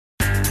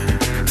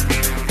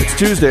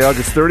Tuesday,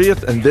 August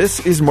 30th, and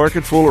this is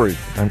Market Foolery.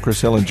 I'm Chris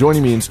Hill, and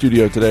joining me in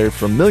studio today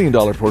from Million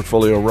Dollar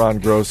Portfolio, Ron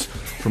Gross,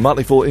 from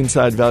Motley Fool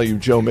Inside Value,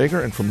 Joe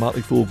Mager, and from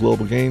Motley Fool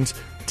Global Gains,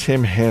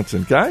 Tim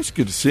Hansen. Guys,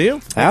 good to see you.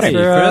 Howdy,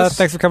 Chris.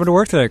 Thanks for coming to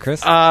work today,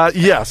 Chris.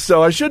 Yes,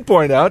 so I should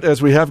point out,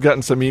 as we have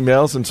gotten some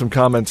emails and some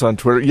comments on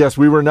Twitter, yes,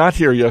 we were not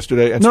here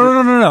yesterday. And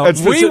No.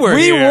 We were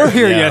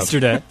here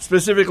yesterday.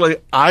 Specifically,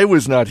 I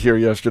was not here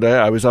yesterday.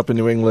 I was up in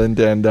New England,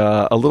 and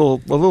a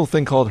little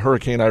thing called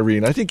Hurricane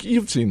Irene. I think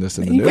you've seen this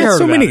in the news. You got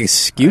so many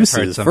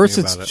excuses. First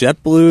it's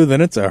JetBlue, then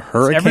it's a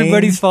hurricane. It's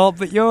everybody's fault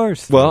but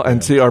yours. Well,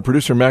 and see, our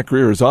producer Matt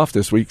Greer is off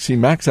this week. See,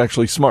 Mac's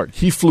actually smart.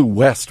 He flew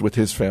west with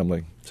his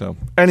family. So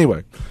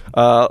anyway,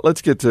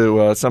 let's get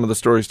to some of the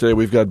stories today.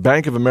 We've got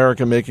Bank of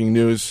America making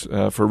news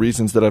for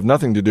reasons that have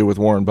nothing to do with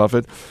Warren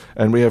Buffett.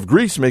 And we have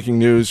Greece making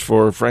news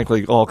for,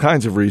 frankly, all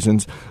kinds of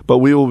reasons. But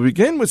we will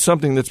begin with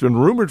something that's been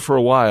rumored for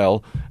a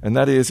while, and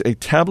that is a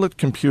tablet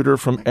computer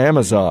from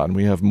Amazon.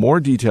 We have more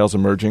details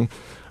emerging.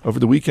 Over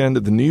the weekend,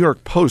 the New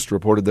York Post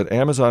reported that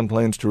Amazon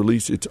plans to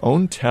release its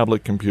own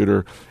tablet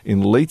computer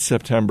in late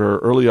September,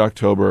 early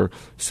October,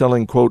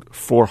 selling, quote,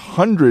 for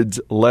hundreds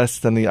less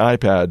than the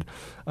iPad.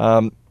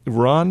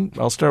 Ron,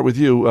 I'll start with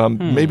you.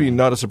 Maybe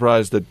not a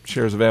surprise that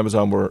shares of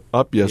Amazon were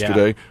up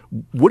yesterday.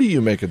 Yeah. What do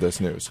you make of this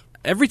news?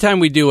 Every time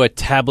we do a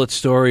tablet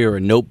story or a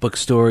notebook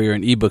story or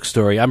an ebook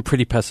story, I'm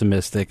pretty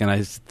pessimistic, and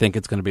I think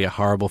it's going to be a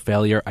horrible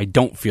failure. I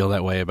don't feel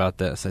that way about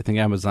this. I think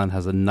Amazon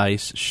has a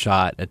nice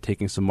shot at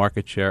taking some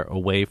market share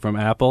away from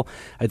Apple.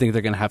 I think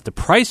they're going to have to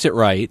price it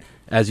right,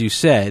 as you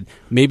said,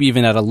 maybe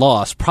even at a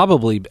loss,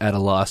 probably at a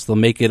loss. They'll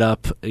make it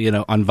up,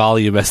 on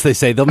volume, as they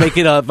say. They'll make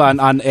it up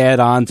on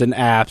add-ons and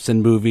apps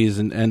and movies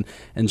and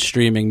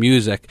streaming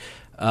music.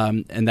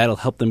 And that'll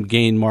help them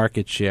gain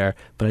market share.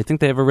 But I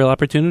think they have a real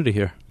opportunity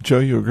here. Joe,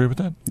 you agree with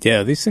that?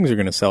 Yeah, these things are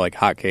going to sell like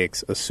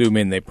hotcakes,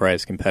 assuming they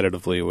price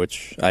competitively,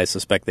 which I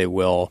suspect they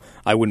will.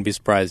 I wouldn't be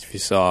surprised if you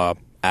saw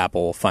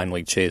Apple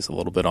finally chase a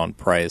little bit on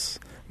price.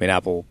 I mean,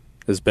 Apple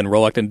has been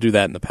reluctant to do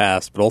that in the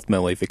past, but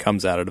ultimately, if it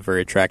comes out at a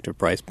very attractive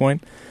price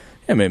point,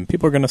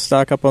 people are going to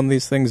stock up on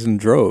these things in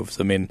droves.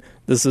 I mean,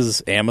 this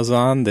is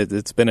Amazon.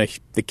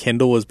 The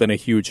Kindle has been a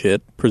huge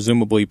hit.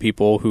 Presumably,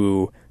 people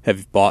who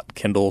have bought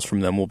Kindles from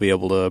them will be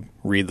able to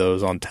read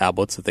those on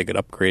tablets that they could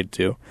upgrade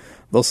to.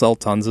 They'll sell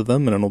tons of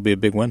them, and it'll be a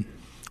big win.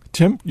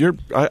 Tim,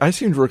 I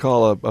seem to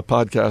recall a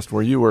podcast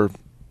where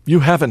you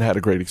haven't had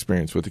a great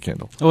experience with the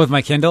Kindle. Oh, with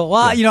my Kindle?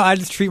 Well, yeah. I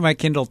just treat my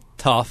Kindle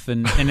tough,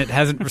 and it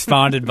hasn't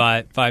responded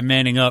by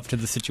manning up to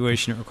the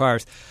situation it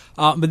requires.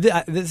 But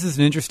this is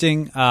an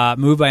interesting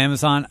move by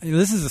Amazon.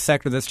 This is a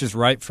sector that's just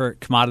ripe for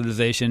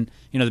commoditization.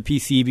 The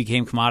PC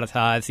became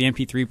commoditized. The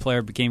MP3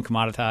 player became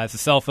commoditized. The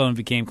cell phone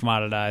became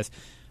commoditized.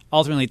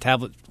 Ultimately,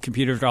 tablet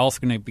computers are also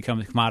going to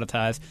become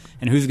commoditized.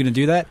 And who's going to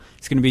do that?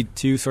 It's going to be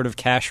two sort of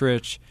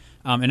cash-rich,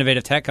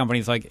 innovative tech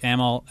companies like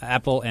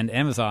Apple and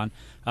Amazon.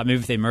 Maybe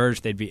if they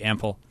merged, they'd be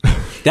ample.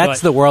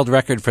 That's the world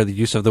record for the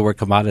use of the word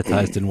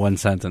commoditized in one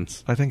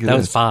sentence. I think that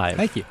was 5.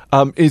 Thank you.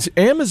 Is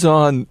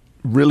Amazon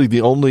really the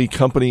only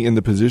company in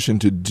the position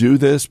to do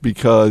this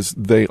because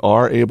they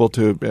are able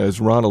to, as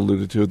Ron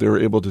alluded to, they're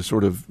able to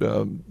sort of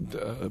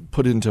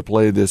put into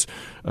play this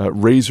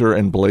razor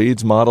and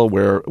blades model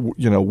where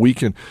we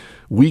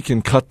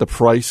can cut the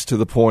price to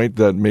the point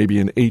that maybe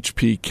an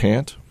HP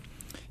can't?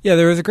 Yeah,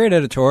 there was a great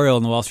editorial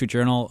in the Wall Street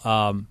Journal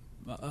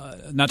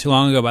not too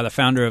long ago by the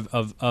founder of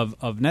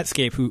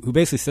Netscape who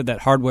basically said that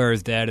hardware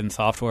is dead and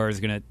software is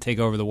going to take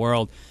over the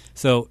world.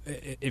 So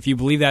if you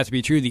believe that to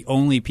be true, the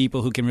only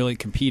people who can really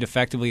compete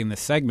effectively in this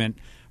segment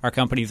are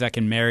companies that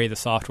can marry the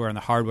software and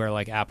the hardware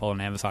like Apple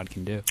and Amazon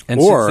can do. And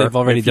since they've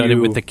already done it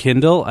with the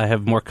Kindle, I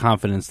have more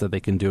confidence that they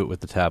can do it with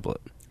the tablet.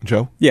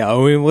 Joe? Yeah,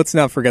 let's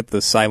not forget the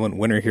silent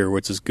winner here,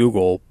 which is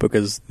Google,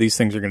 because these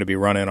things are going to be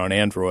running on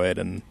Android,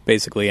 and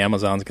basically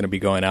Amazon's going to be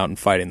going out and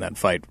fighting that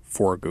fight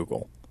for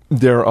Google.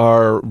 There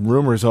are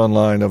rumors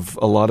online of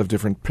a lot of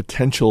different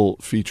potential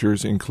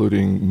features,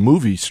 including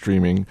movie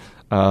streaming.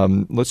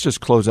 Let's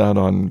just close out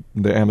on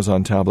the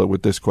Amazon tablet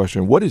with this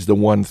question. What is the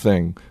one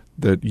thing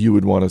that you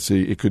would want to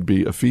see? It could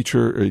be a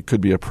feature, or it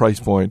could be a price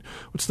point.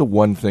 What's the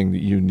one thing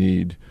that you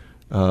need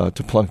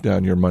to plunk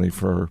down your money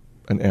for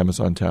an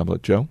Amazon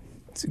tablet? Joe?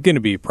 It's going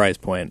to be price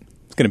point.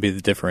 It's going to be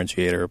the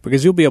differentiator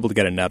because you'll be able to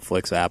get a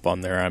Netflix app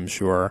on there, I'm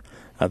sure.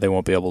 They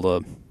won't be able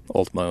to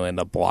ultimately end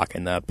up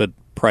blocking that, but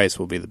price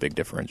will be the big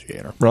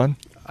differentiator. Ron?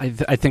 I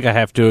think I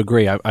have to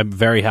agree. I'm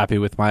very happy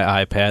with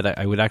my iPad.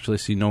 I would actually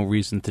see no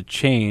reason to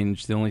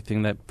change. The only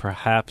thing that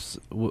perhaps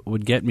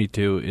would get me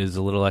to is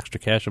a little extra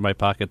cash in my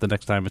pocket the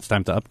next time it's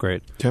time to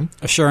upgrade. Tim?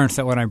 Assurance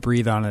that when I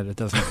breathe on it, it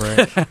doesn't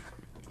break.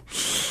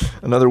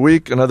 Another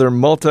week, another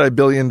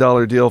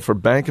multi-billion-dollar deal for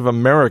Bank of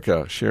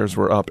America. Shares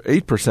were up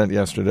 8%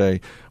 yesterday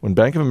when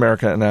Bank of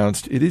America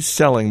announced it is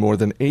selling more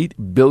than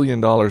 $8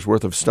 billion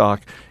worth of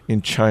stock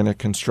in China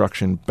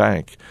Construction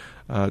Bank.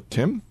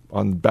 Tim,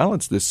 on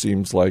balance, this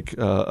seems like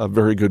a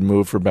very good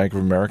move for Bank of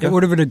America. It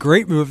would have been a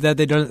great move that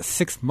they'd done it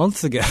 6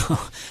 months ago.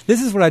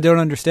 This is what I don't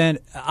understand.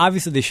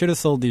 Obviously, they should have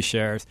sold these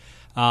shares.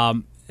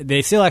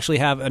 they still actually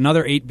have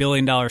another $8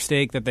 billion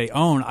stake that they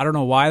own. I don't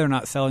know why they're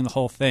not selling the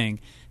whole thing.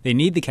 They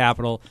need the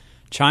capital.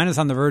 China's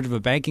on the verge of a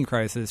banking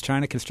crisis.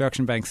 China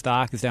Construction Bank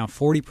stock is down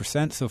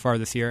 40% so far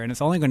this year, and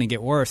it's only going to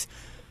get worse.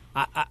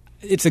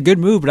 It's a good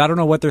move, but I don't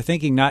know what they're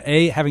thinking, not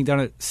A, having done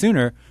it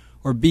sooner,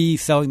 or B,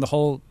 selling the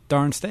whole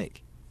darn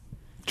stake.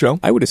 Joe?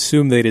 I would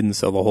assume they didn't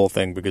sell the whole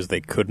thing because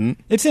they couldn't.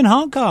 It's in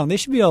Hong Kong. They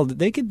should be able to,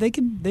 they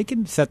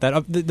can set that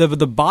up.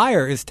 The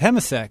buyer is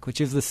Temasek, which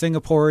is the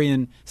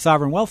Singaporean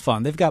sovereign wealth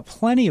fund. They've got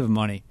plenty of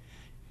money.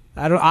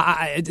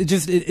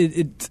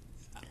 It's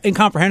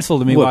incomprehensible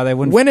to me why they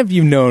wouldn't. When have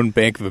you known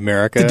Bank of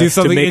America to do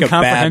something make a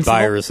bad incomprehensible?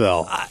 buy or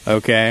sell?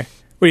 Okay.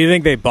 What do you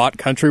think, they bought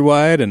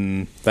Countrywide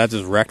and that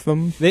just wrecked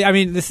them?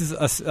 This is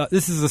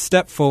a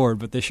step forward,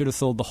 but they should have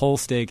sold the whole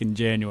stake in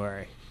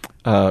January.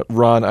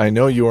 Ron, I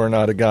know you are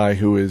not a guy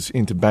who is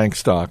into bank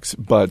stocks,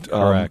 but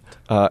Correct.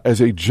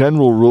 As a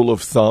general rule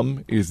of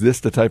thumb, is this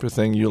the type of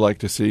thing you like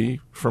to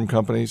see from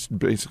companies?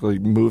 Basically,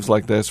 moves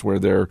like this where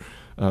they're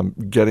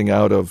getting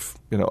out of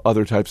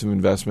other types of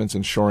investments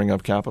and shoring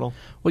up capital?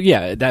 Well,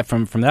 yeah, that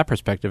from that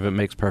perspective, it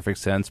makes perfect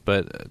sense.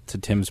 But to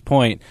Tim's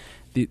point,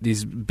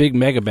 these big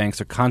mega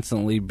banks are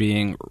constantly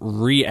being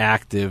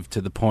reactive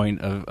to the point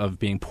of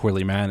being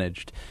poorly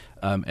managed.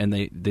 And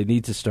they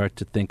need to start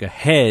to think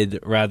ahead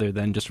rather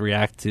than just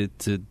react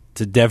to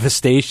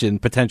devastation,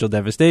 potential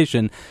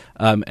devastation.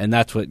 And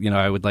that's what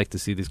I would like to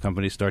see these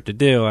companies start to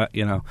do.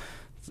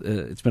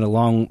 It's been a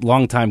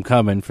long time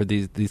coming for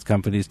these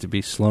companies to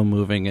be slow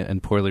moving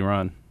and poorly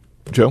run.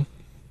 Joe?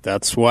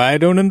 That's why I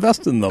don't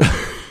invest in them.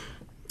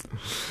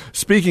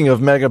 Speaking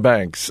of mega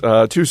banks,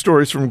 two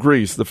stories from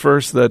Greece. The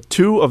first, that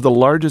two of the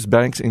largest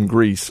banks in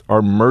Greece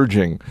are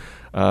merging.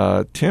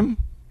 Tim,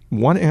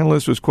 one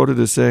analyst was quoted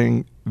as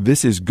saying,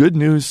 "This is good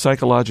news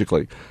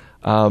psychologically."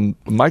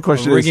 My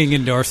question is, ringing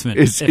endorsement,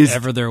 if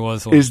ever there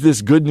was one. Is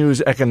this good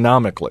news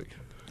economically?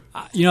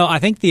 I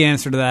think the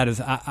answer to that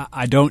is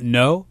I don't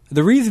know.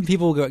 The reason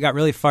people got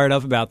really fired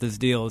up about this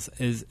deal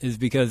is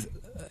because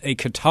a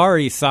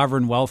Qatari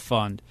sovereign wealth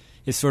fund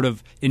is sort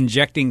of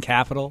injecting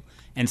capital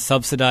and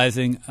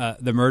subsidizing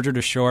the merger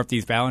to shore up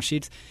these balance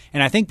sheets.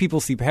 And I think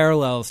people see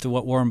parallels to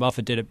what Warren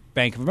Buffett did at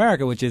Bank of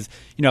America, which is,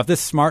 if this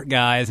smart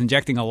guy is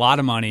injecting a lot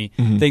of money,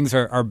 things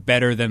are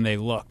better than they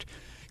looked.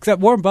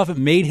 Except Warren Buffett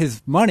made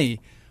his money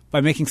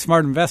by making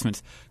smart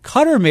investments.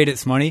 Qatar made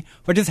its money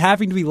by just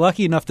having to be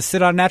lucky enough to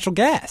sit on natural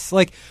gas.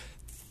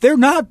 They're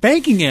not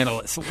banking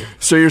analysts.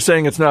 So you're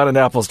saying it's not an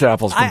apples to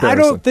apples comparison? I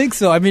don't think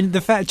so. I mean,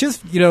 the fact,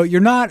 you're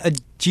not a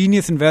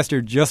genius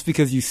investor just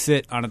because you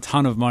sit on a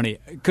ton of money.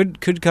 Could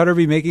Qatar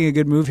be making a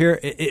good move here?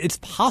 It's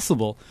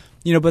possible.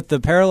 But the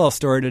parallel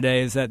story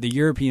today is that the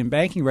European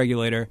banking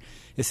regulator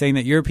is saying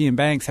that European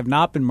banks have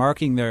not been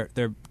marking their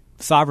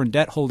sovereign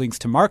debt holdings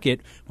to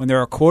market when there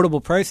are quotable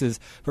prices,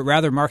 but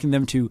rather marking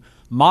them to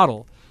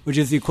model, which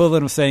is the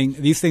equivalent of saying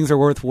these things are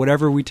worth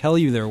whatever we tell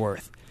you they're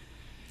worth.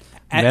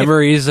 And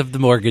Memories of the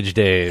mortgage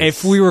days.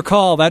 If we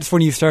recall, that's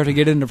when you start to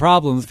get into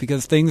problems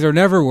because things are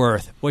never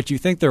worth what you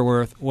think they're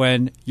worth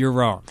when you're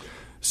wrong.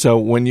 So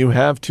when you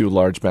have two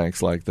large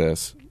banks like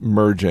this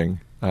merging,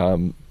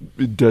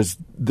 does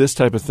this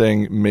type of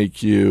thing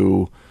make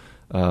you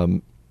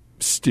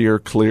steer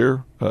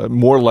clear,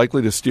 more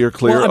likely to steer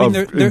clear of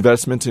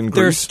investments in Greece?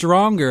 They're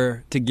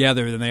stronger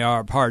together than they are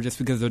apart just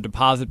because their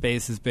deposit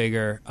base is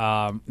bigger.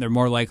 They're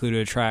more likely to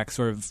attract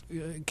sort of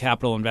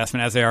capital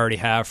investment as they already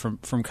have from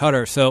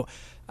Qatar. So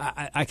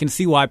I can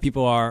see why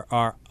people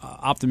are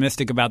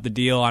optimistic about the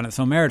deal on its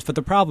own merits. But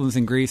the problems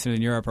in Greece and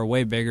in Europe are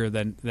way bigger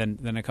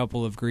than a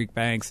couple of Greek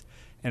banks.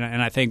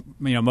 And I think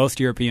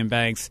most European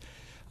banks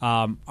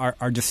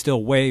are just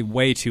still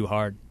way too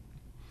hard.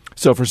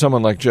 So for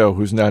someone like Joe,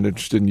 who's not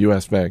interested in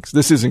U.S. banks,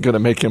 this isn't going to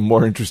make him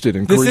more interested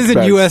in Greek banks. This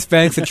isn't U.S.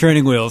 banks at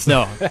training wheels,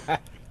 no.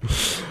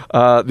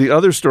 The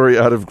other story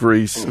out of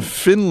Greece,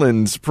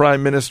 Finland's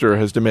prime minister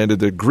has demanded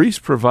that Greece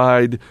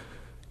provide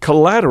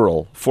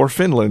collateral for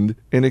Finland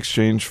in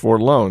exchange for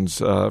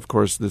loans. Of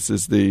course, this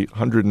is the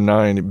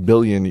 109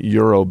 billion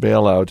euro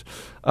bailout.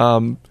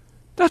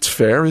 That's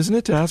fair, isn't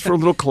it, to ask for a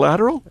little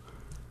collateral?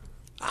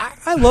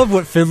 I love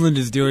what Finland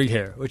is doing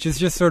here, which is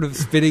just sort of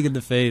spitting in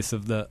the face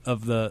of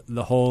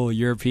the whole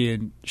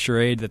European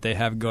charade that they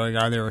have going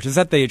on there, which is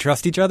that they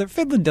trust each other.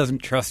 Finland doesn't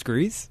trust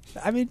Greece.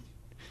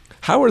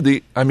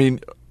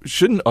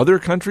 Shouldn't other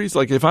countries,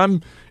 like if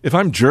I'm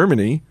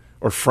Germany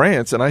or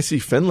France and I see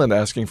Finland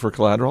asking for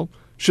collateral,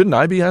 shouldn't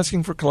I be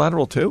asking for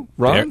collateral too,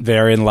 Ron?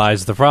 Therein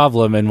lies the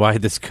problem, and why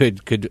this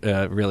could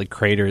really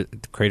crater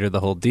the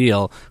whole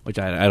deal, which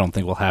I don't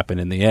think will happen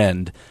in the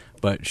end.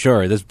 But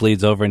sure, this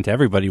bleeds over into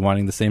everybody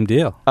wanting the same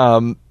deal.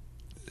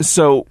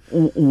 So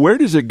where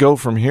does it go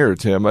from here,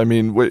 Tim? I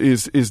mean,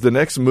 is the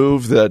next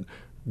move that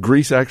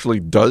Greece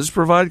actually does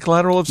provide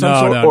collateral of some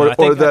sort?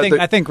 No.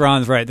 I think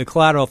Ron's right. The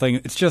collateral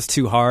thing, it's just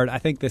too hard. I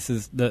think this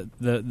is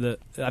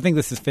I think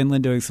this is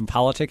Finland doing some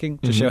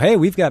politicking to show, hey,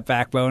 we've got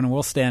backbone and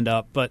we'll stand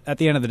up. But at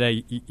the end of the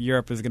day,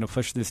 Europe is going to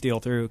push this deal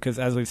through because,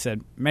 as we've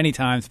said many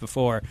times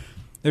before,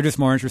 they're just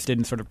more interested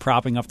in sort of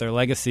propping up their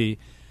legacy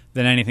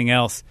than anything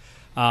else.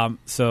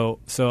 So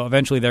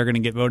eventually they're going to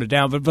get voted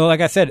down. But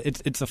like I said,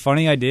 it's a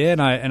funny idea,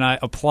 and I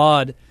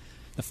applaud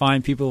the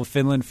fine people of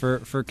Finland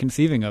for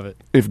conceiving of it.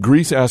 If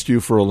Greece asked you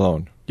for a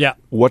loan, Yeah,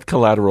 what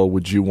collateral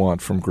would you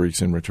want from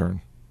Greece in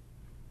return?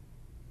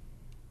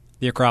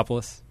 the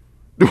Acropolis.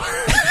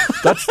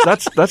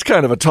 That's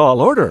kind of a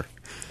tall order.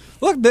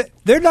 Look,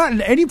 they're not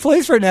in any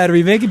place right now to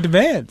be making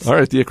demands. All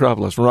right, the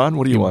Acropolis. Ron,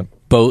 what do you want?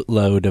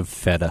 Boatload of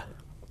feta.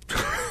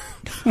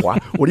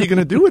 What are you going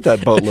to do with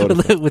that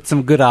boatload? With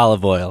some good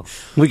olive oil.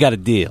 We got a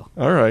deal.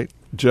 All right.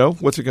 Joe,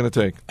 what's it going to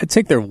take? I'd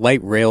take their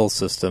light rail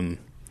system.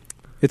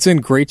 It's in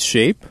great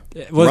shape.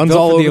 It was runs built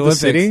all for over the the Olympics.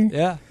 city.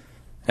 Yeah.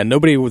 And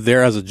nobody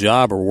there has a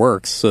job or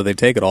works, so they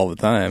take it all the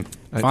time.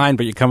 Fine,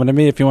 but you're coming to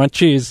me if you want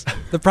cheese.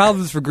 The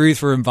problems for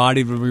Greece were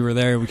embodied when we were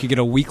there. We could get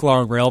a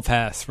week-long rail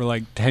pass for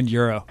like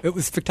 €10. It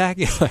was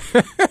spectacular.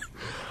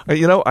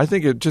 I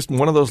think it's just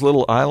one of those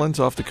little islands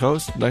off the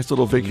coast. Nice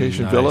little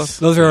vacation villa.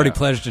 Those are already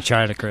pledged to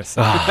China, Chris.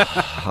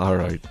 All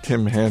right.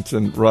 Tim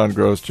Hansen, Ron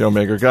Gross, Joe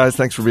Mager. Guys,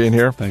 thanks for being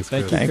here. Thanks,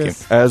 Thank Chris. you, Thank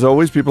Chris. As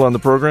always, people on the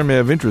program may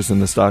have interest in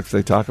the stocks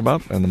they talk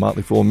about, and the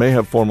Motley Fool may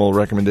have formal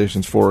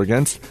recommendations for or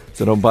against,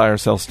 so don't buy or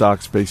sell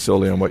stocks based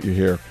solely on what you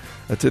hear.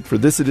 That's it for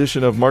this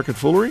edition of Market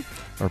Foolery.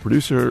 Our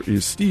producer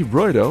is Steve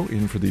Broido,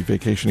 in for the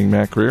vacationing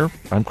Mac Greer.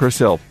 I'm Chris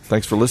Hill.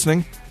 Thanks for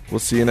listening. We'll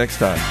see you next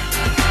time.